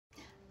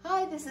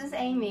this is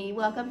Amy.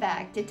 Welcome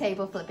back to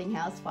Table Flipping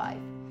Housewife.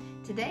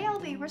 Today I'll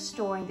be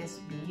restoring this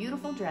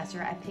beautiful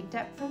dresser I picked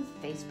up from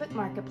Facebook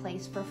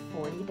Marketplace for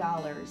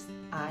 $40.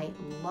 I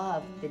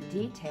love the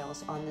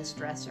details on this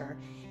dresser,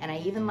 and I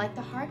even like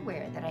the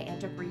hardware that I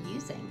end up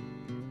reusing.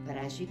 But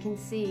as you can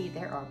see,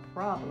 there are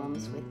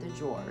problems with the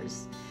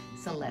drawers.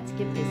 So let's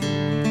get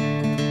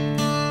busy.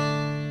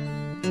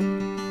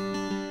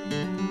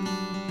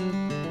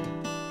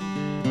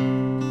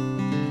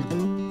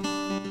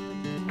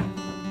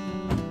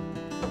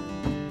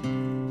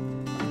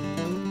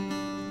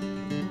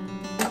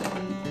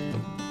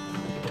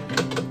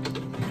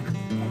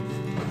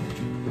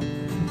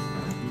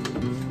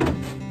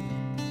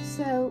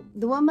 So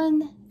the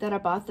woman that I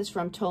bought this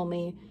from told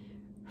me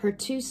her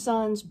two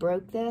sons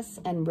broke this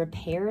and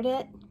repaired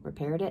it.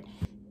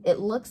 It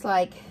looks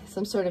like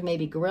some sort of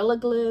maybe Gorilla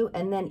Glue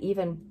and then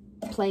even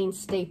plain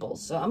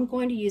staples. So I'm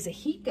going to use a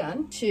heat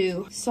gun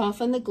to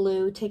soften the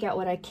glue, take out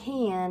what I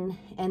can,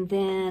 and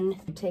then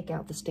take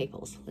out the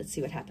staples. Let's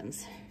see what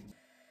happens.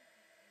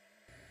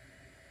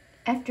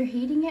 After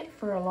heating it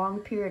for a long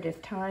period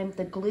of time,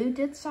 the glue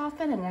did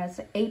soften and I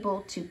was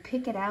able to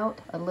pick it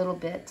out a little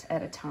bit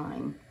at a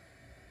time.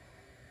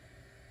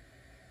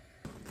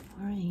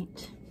 All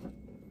right,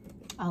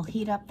 I'll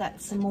heat up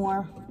that some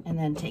more and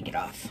then take it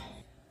off.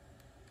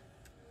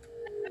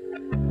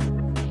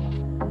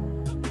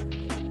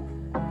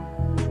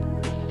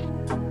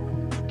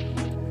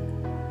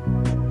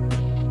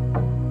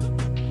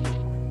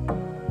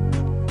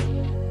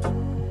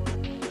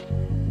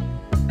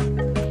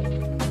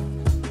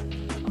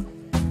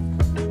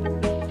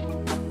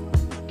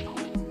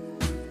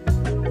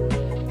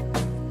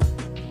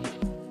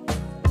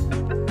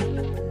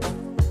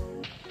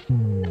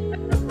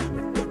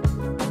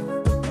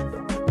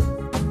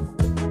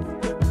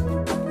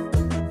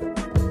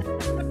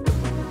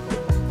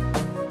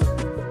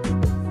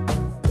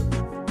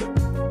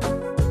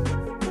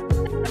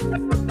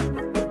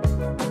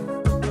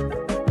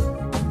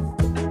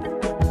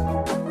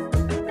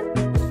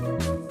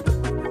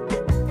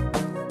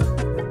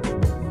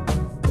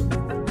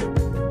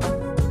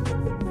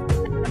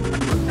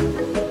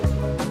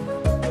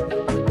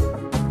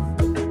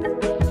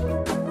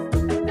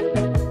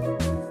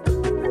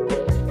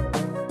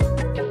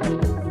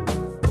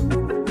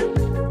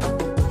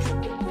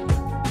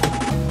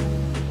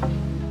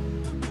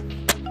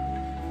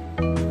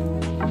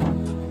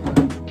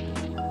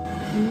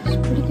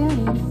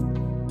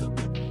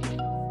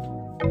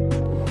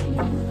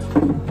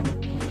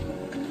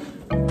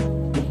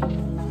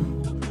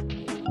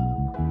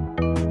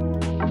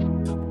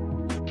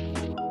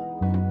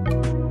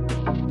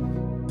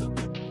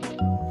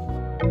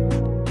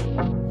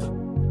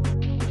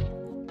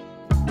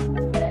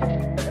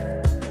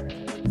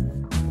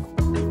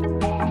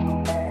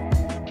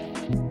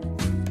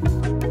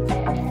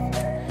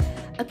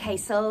 Okay,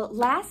 so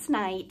last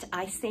night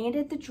I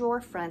sanded the drawer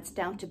fronts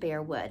down to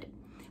bare wood.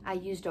 I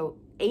used a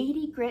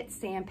 80 grit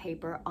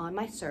sandpaper on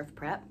my Surf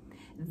Prep.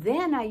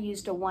 Then I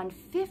used a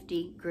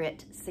 150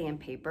 grit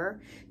sandpaper.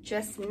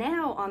 Just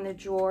now on the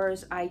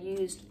drawers I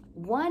used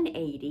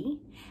 180,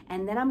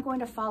 and then I'm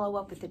going to follow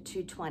up with a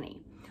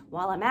 220.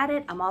 While I'm at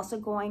it, I'm also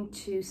going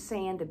to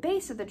sand the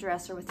base of the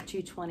dresser with the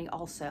 220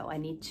 also. I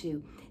need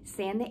to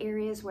sand the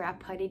areas where I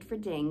puttied for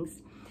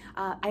dings.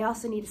 I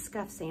also need to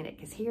scuff sand it,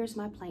 because here's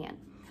my plan.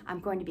 I'm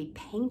going to be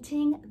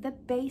painting the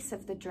base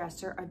of the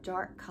dresser a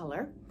dark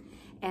color.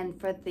 And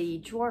for the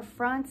drawer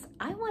fronts,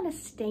 I want to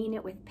stain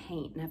it with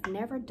paint. And I've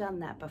never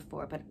done that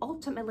before, but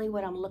ultimately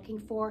what I'm looking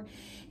for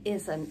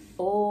is an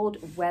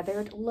old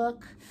weathered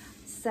look.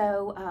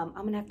 So I'm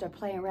gonna have to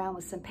play around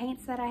with some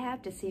paints that I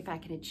have to see if I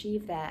can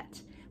achieve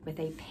that with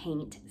a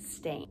paint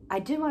stain. I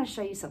do want to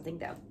show you something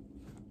though.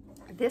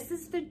 This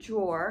is the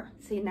drawer.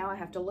 See, now I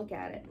have to look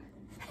at it.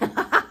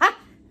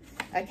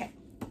 Okay.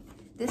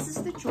 This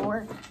is the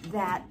drawer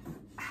that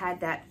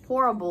had that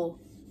horrible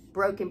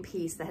broken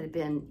piece that had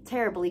been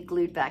terribly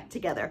glued back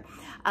together.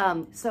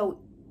 So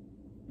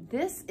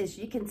this is,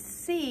 you can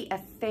see a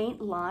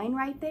faint line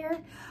right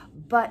there,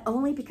 but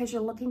only because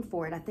you're looking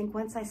for it. I think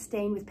once I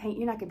stain with paint,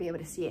 you're not gonna be able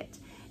to see it.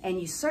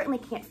 And you certainly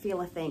can't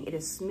feel a thing. It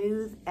is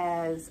smooth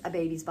as a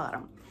baby's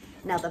bottom.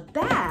 Now the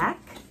back,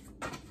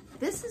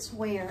 this is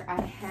where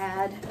I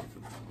had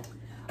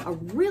a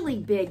really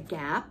big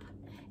gap.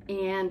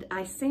 And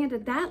I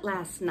sanded that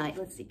last night.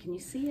 Let's see, can you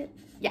see it?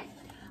 Yeah,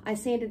 I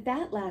sanded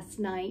that last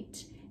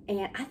night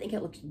and I think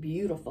it looks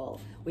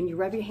beautiful. When you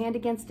rub your hand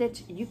against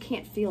it, you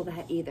can't feel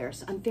that either.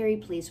 So I'm very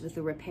pleased with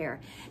the repair.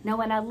 Now,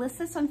 when I list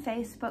this on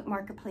Facebook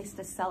Marketplace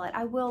to sell it,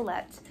 I will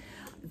let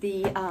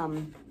the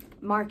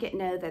market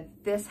know that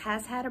this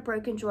has had a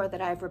broken drawer that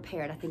I've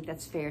repaired. I think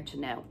that's fair to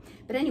know.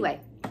 But anyway,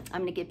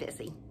 I'm gonna get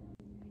busy.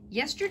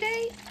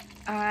 Yesterday,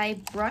 I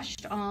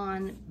brushed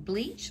on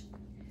bleach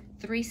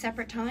 3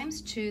 separate times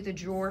to the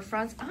drawer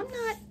fronts. I'm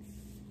not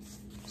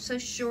so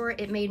sure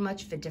it made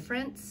much of a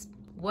difference.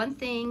 One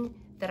thing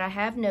that I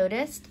have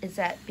noticed is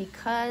that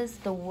because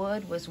the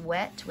wood was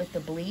wet with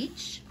the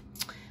bleach,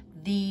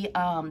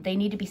 they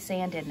need to be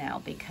sanded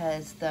now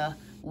because the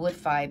wood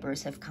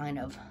fibers have kind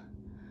of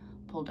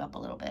pulled up a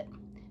little bit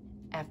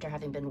after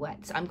having been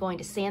wet. So I'm going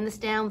to sand this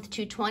down with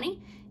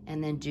 220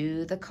 and then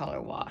do the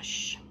color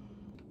wash.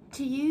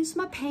 To use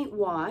my paint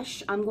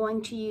wash, I'm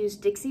going to use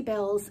Dixie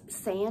Belle's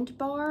Sand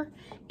Bar,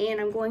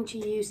 and I'm going to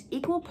use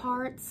equal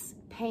parts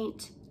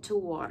paint to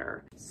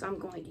water. So I'm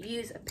going to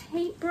use a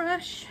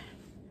paintbrush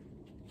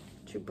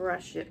to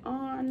brush it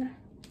on.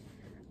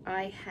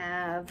 I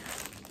have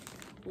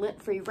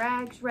lint-free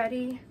rags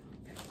ready.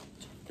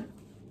 All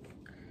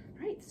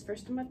right, it's the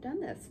first time I've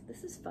done this.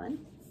 This is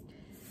fun.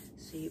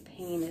 So you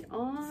paint it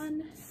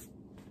on.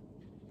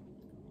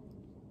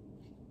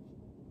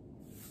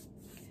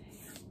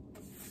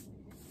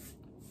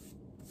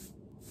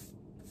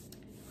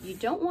 You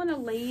don't want to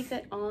leave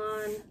it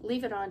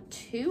on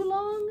too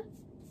long,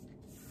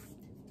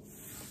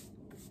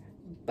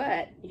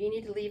 but you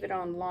need to leave it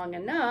on long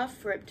enough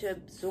for it to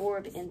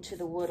absorb into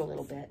the wood a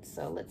little bit.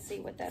 So let's see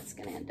what that's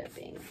going to end up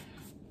being.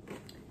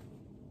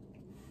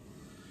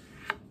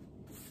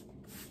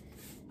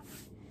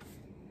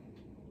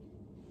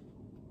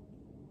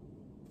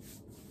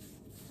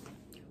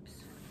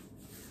 Oops.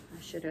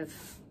 I should have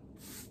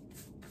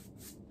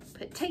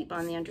put tape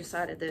on the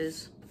underside of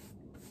those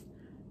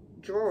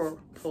drawer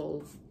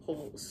pull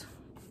holes.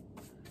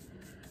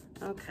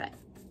 Okay.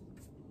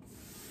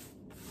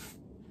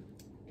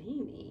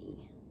 Amy.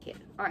 Okay.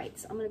 All right,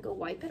 so I'm gonna go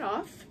wipe it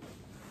off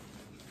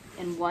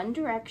in one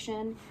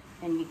direction,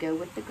 and you go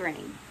with the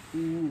grain.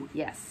 Ooh,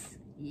 yes.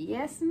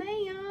 Yes,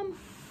 ma'am.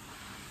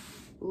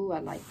 Ooh, I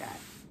like that.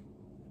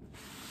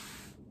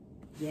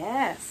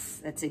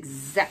 Yes, that's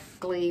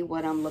exactly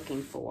what I'm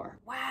looking for.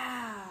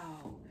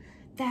 Wow,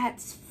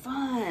 that's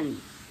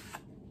fun.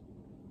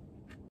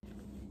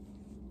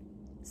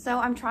 So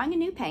I'm trying a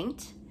new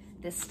paint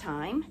this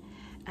time.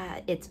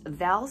 It's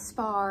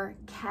Valspar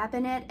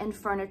cabinet and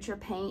furniture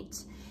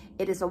paint.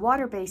 It is a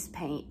water-based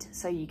paint,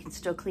 so you can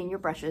still clean your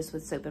brushes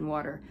with soap and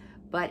water,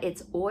 but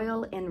it's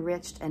oil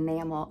enriched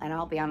enamel, and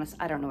I'll be honest,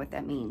 I don't know what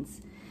that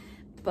means.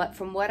 But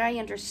from what I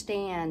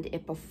understand,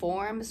 it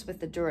performs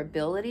with the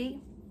durability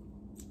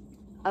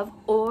of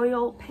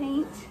oil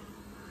paint,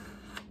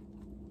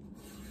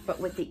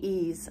 but with the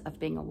ease of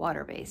being a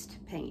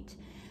water-based paint.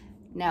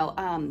 Now,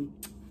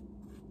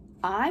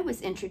 I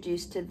was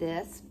introduced to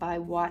this by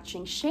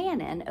watching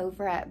Shannon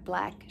over at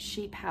Black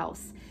Sheep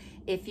House.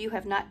 If you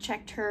have not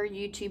checked her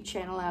YouTube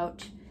channel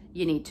out,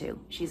 you need to.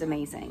 She's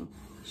amazing.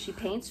 She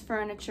paints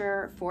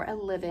furniture for a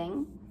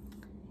living,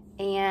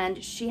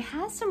 and she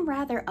has some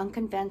rather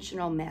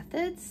unconventional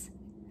methods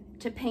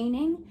to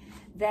painting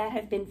that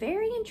have been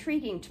very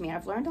intriguing to me.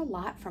 I've learned a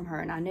lot from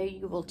her, and I know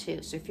you will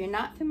too. So if you're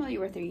not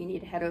familiar with her, you need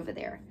to head over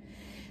there.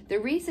 The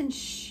reason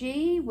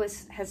she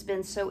has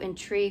been so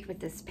intrigued with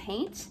this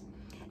paint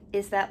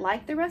is that,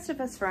 like the rest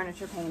of us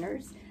furniture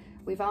painters,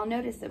 we've all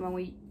noticed that when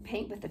we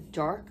paint with a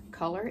dark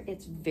color,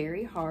 it's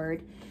very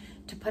hard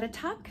to put a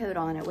top coat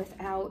on it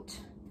without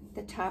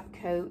the top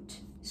coat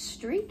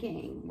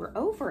streaking. We're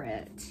over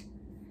it.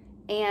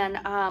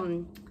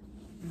 And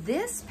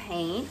this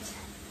paint,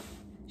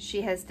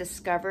 she has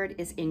discovered,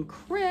 is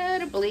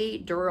incredibly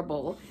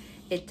durable.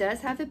 It does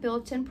have a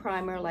built-in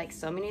primer like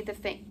so many of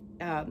the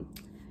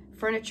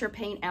furniture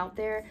paint out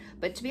there,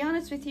 but to be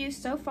honest with you,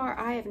 so far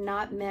I have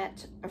not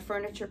met a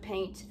furniture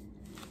paint,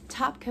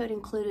 top coat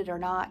included or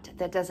not,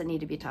 that doesn't need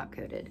to be top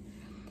coated.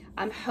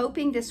 I'm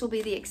hoping this will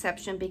be the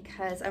exception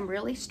because I'm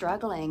really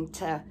struggling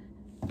to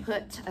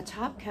put a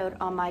top coat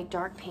on my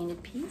dark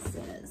painted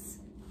pieces.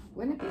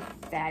 Wouldn't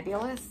it be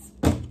fabulous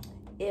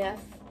if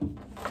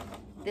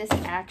this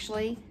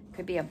actually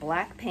could be a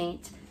black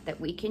paint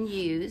that we can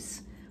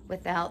use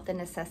without the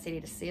necessity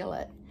to seal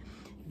it?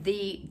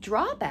 The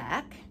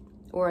drawback,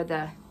 or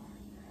the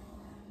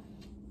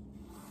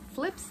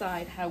flip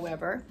side,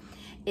 however,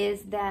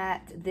 is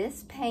that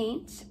this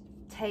paint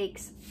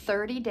takes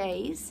 30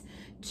 days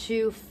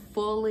to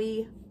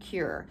fully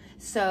cure.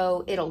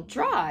 So it'll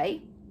dry,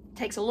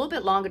 takes a little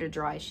bit longer to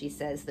dry, she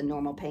says, than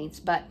normal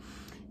paints, but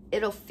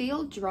it'll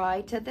feel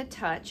dry to the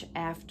touch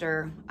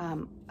after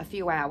a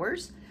few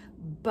hours,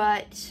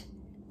 but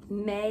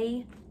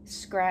may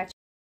scratch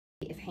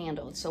if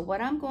handled. So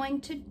what I'm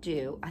going to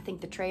do, I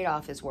think the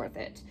trade-off is worth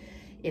it.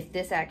 If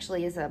this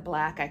actually is a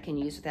black I can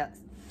use without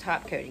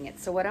top coating it.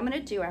 So what I'm going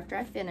to do after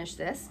I finish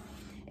this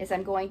is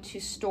I'm going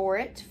to store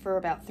it for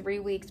about 3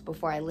 weeks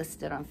before I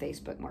list it on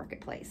Facebook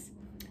Marketplace.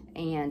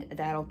 And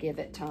that'll give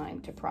it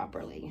time to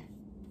properly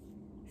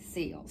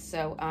seal.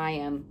 So I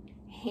am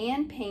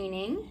hand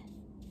painting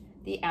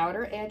the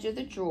outer edge of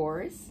the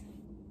drawers,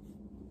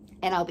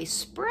 and I'll be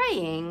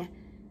spraying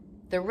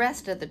the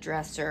rest of the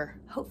dresser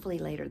hopefully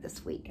later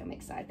this week. I'm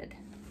excited.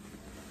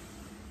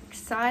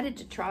 Excited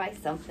to try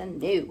something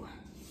new.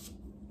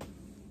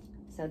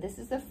 So this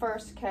is the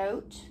first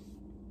coat,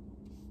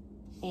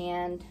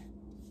 and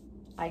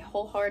I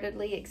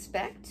wholeheartedly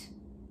expect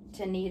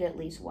to need at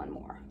least one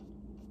more.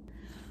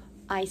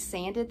 I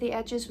sanded the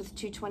edges with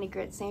 220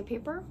 grit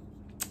sandpaper,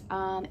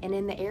 and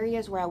in the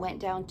areas where I went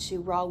down to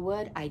raw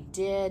wood, I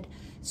did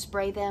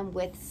spray them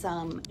with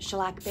some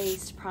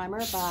shellac-based primer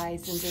by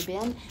Zinder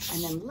Bin,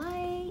 and then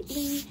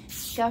lightly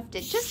scuffed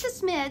it just a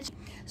smidge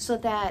so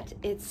that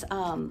it's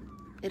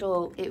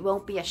it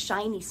won't be a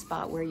shiny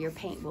spot where your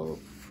paint will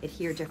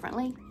adhere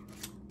differently.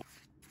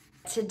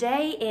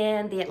 Today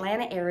in the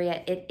Atlanta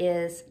area, it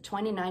is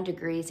 29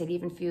 degrees. It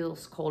even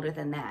feels colder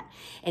than that.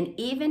 And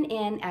even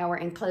in our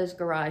enclosed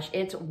garage,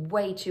 it's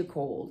way too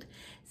cold.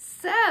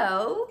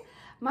 So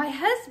my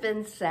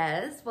husband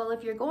says, well,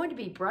 if you're going to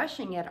be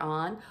brushing it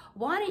on,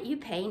 why don't you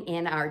paint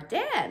in our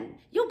den?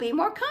 You'll be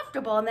more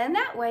comfortable, and then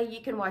that way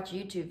you can watch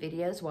YouTube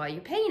videos while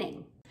you're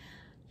painting.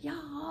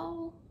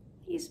 Y'all,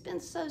 he's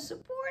been so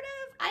supportive.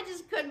 I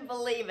just couldn't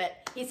believe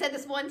it. He said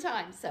this one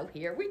time, so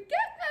here we go.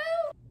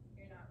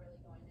 You're not really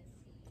going to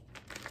see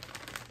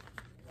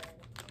where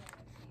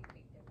the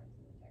big difference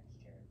in the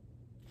texture.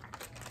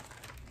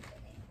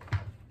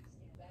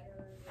 Better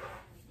than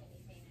any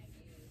paint I've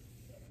used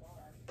so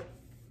far.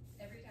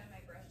 Every time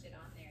I brushed it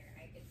on there,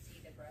 I could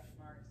see the brush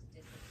marks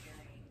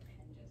disappearing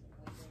and just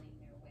wiggling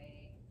their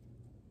way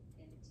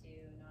into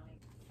not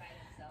by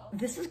themselves.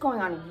 This is going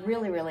on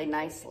really, really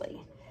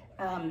nicely.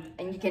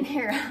 And you can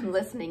hear I'm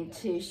listening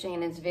to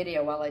Shannon's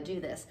video while I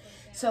do this.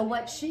 So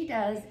what she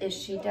does is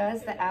she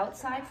does the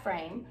outside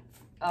frame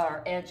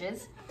or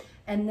edges,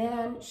 and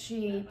then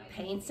she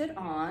paints it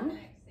on.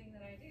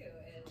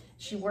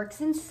 She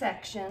works in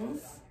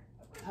sections.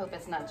 I hope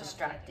it's not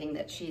distracting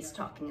that she's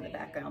talking in the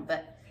background,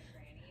 but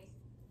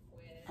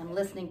I'm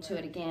listening to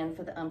it again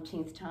for the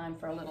umpteenth time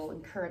for a little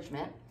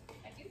encouragement.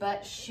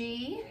 But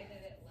she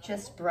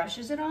just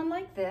brushes it on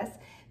like this.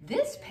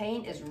 This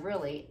paint is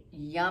really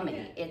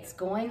yummy. It's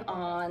going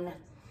on,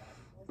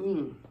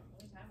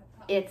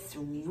 it's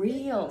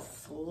real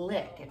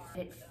slick.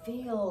 It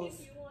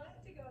feels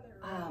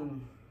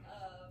kind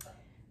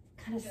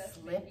of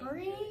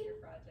slippery.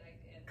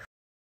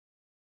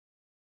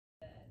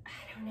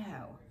 I don't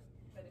know.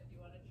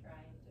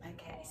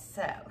 Okay,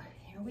 so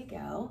here we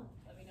go.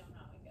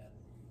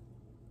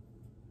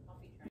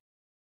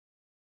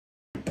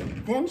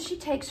 Then she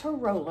takes her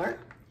roller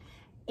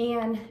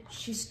and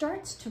she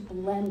starts to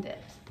blend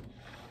it.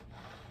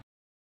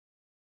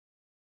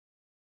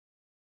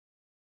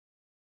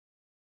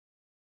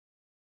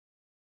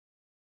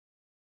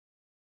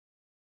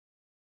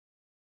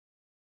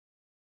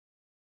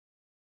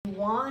 You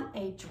want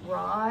a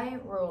dry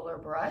roller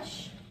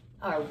brush,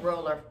 or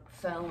roller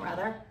foam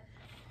rather.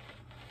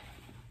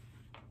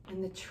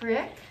 And the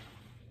trick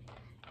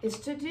is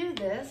to do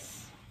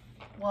this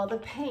while the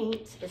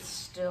paint is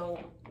still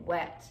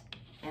wet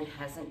and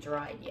hasn't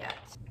dried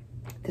yet.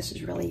 This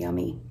is really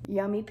yummy,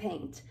 yummy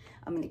paint.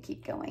 I'm gonna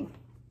keep going.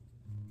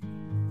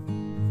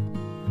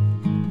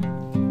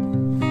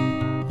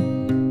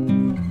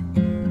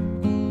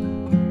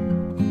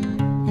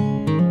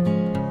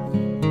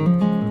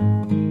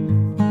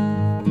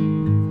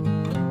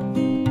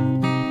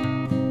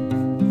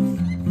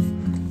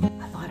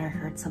 I thought I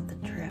heard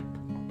something trip,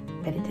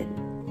 but it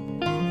didn't.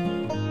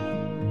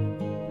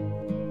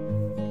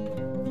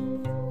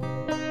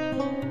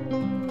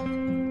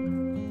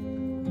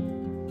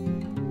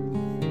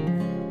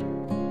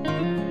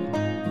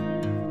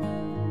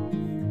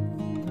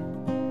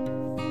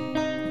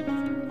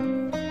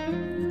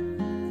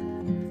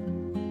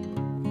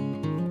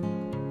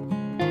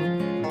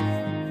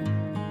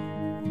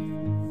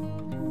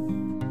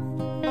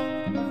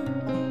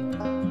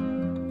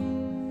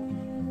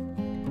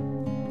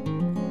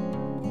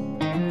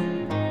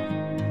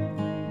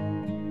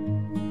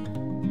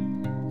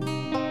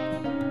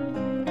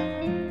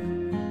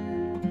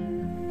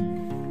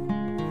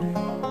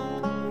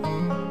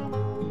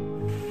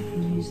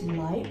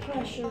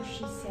 Pressure,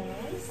 she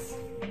says.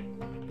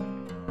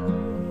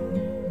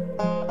 I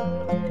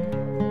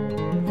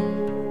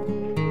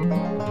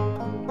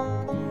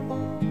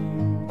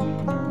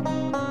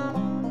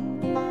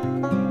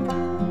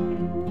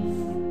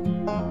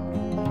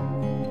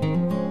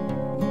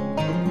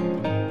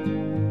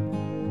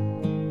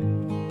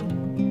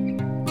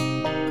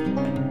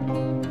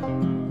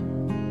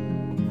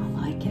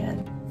like it.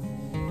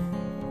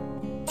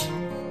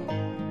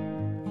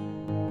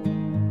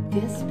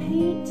 This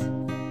paint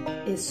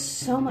is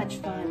so much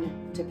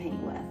fun to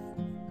paint with.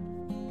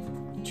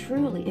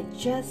 Truly, it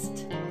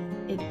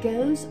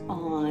goes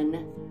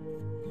on.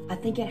 I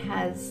think it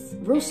has,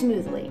 real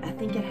smoothly, I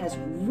think it has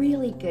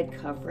really good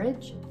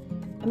coverage.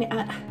 I mean,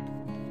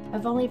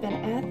 I've only been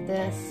at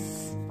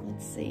this,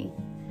 let's see,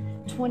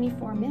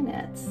 24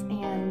 minutes,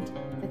 and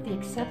with the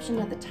exception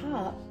of the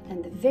top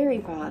and the very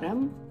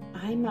bottom,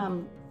 I'm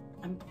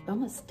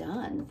almost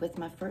done with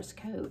my first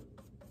coat.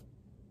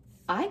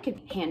 I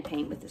could hand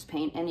paint with this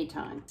paint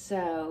anytime.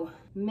 So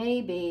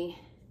maybe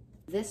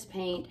this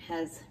paint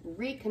has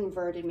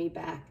reconverted me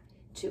back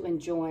to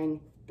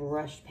enjoying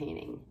brush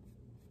painting.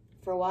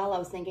 For a while I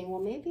was thinking,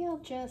 well, maybe I'll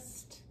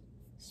just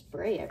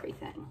spray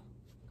everything.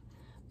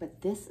 But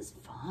this is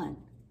fun.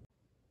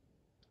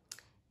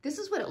 This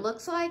is what it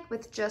looks like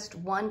with just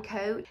one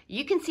coat.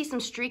 You can see some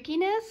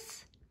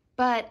streakiness,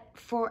 but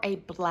for a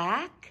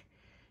black,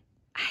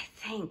 I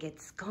think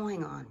it's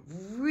going on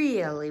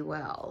really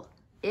well.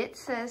 It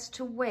says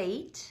to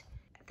wait,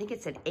 I think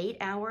it said 8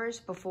 hours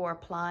before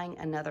applying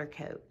another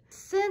coat.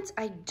 Since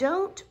I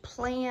don't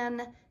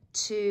plan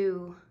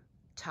to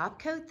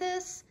top coat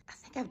this, I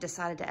think I've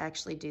decided to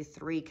actually do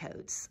 3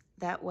 coats.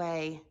 That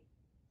way,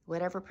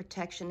 whatever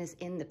protection is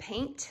in the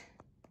paint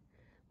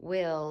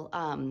will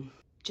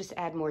just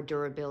add more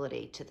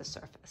durability to the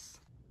surface.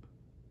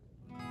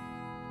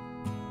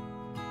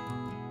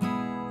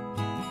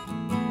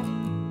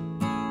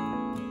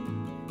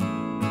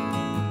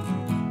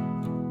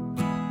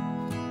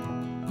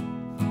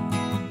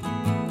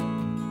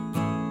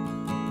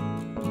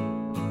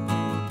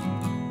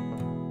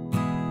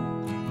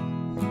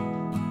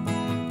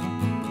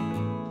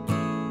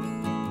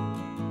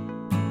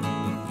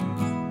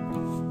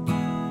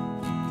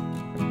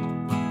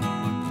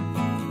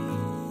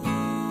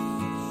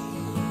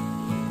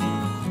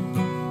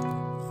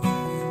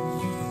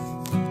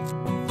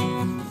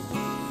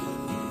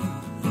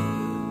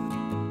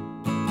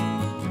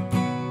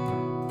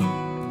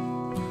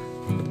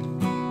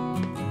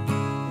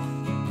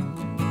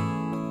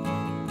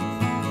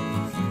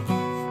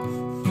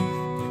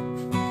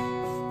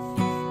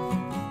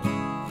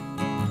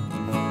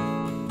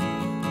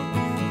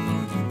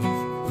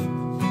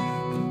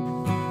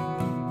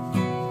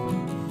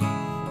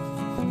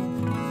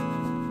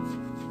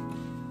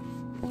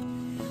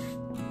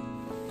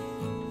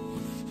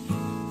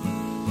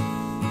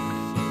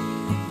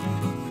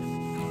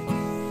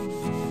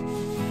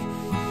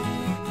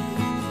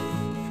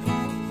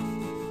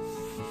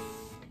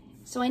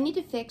 So I need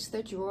to fix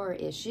the drawer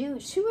issue.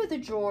 2 of the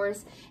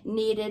drawers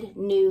needed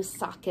new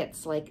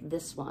sockets like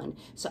this one.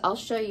 So I'll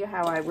show you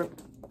how I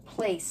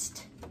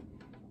replaced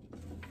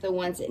the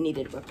ones that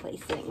needed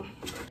replacing.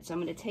 So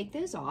I'm going to take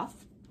those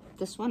off,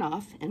 this one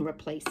off, and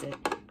replace it.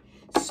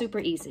 Super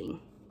easy.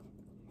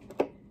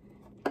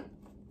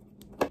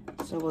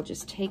 So we'll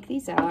just take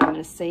these out. I'm going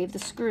to save the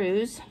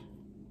screws.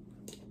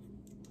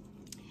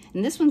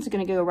 And this one's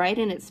going to go right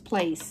in its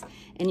place.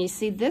 And you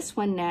see this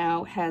one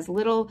now has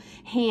little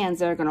hands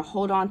that are going to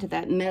hold on to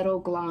that metal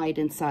glide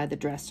inside the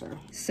dresser.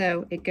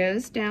 So it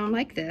goes down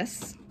like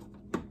this.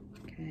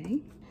 Okay.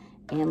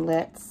 And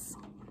let's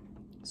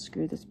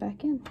screw this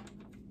back in.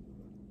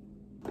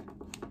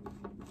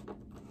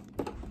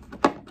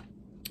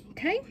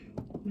 Okay.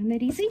 Wasn't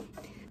that easy?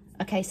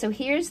 Okay, so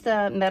here's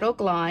the metal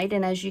glide.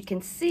 And as you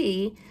can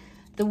see,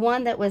 the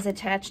one that was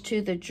attached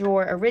to the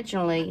drawer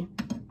originally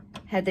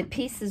had the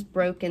pieces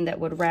broken that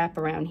would wrap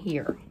around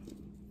here.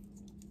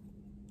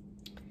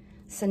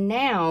 So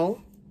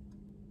now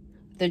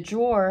the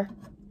drawer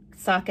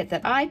socket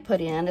that I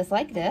put in is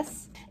like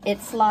this. It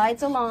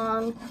slides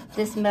along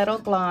this metal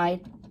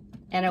glide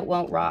and it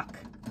won't rock.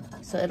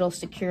 So it'll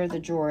secure the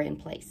drawer in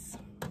place.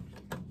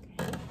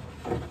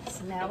 Okay.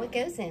 So now it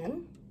goes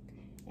in,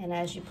 and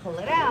as you pull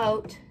it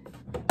out,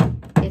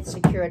 it's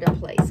secured in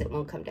place. It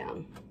won't come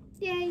down.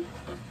 Yay!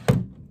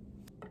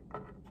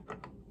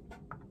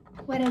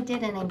 What I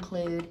didn't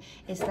include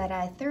is that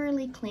I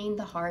thoroughly cleaned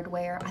the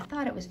hardware. I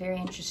thought it was very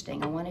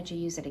interesting. I wanted to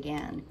use it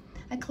again.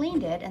 I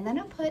cleaned it, and then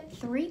I put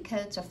 3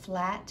 coats of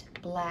flat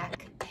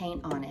black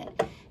paint on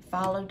it,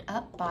 followed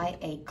up by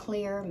a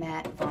clear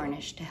matte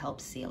varnish to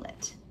help seal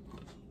it.